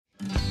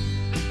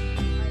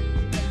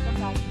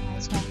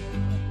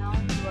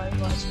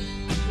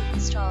watching the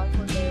 3-star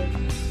hotel.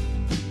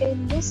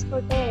 In this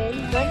hotel,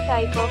 one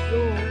type of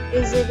room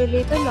is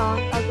available on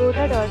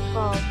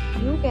agoda.com.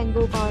 You can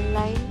book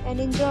online and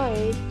enjoy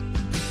it.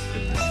 To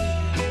see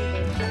more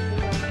than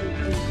 100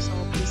 reviews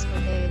of this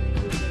hotel,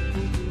 you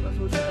can go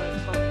to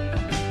agoda.com.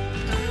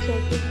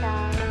 Check-in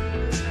time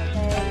in this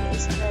hotel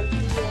is 12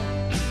 p.m.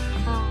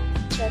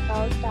 and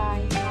check-out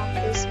time of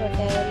this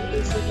hotel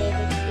is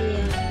 11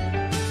 p.m.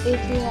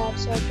 If you have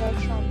checked out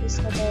from this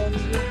hotel, you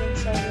can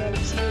share your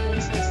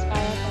experiences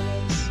via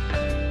comments.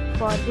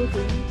 For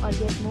booking or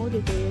get more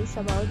details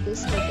about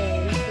this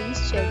hotel,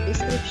 please check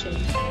description.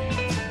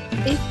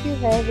 If you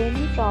have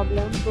any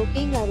problem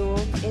booking a room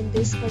in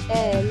this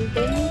hotel,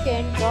 then you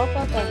can drop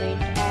a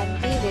comment and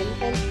we will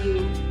help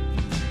you.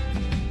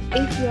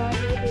 If you are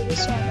new to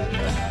this channel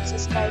and have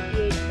subscribed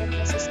yet,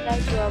 then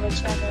subscribe to our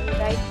channel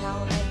right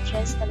now and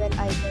press the bell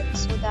icon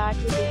so that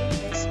you don't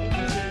miss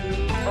any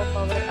video of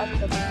our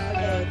upcoming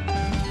hotel.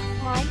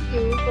 Thank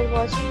you for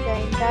watching the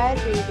entire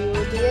video.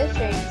 Dear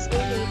friends,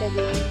 we'll meet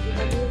again in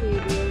a new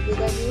video with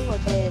a new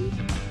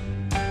hotel.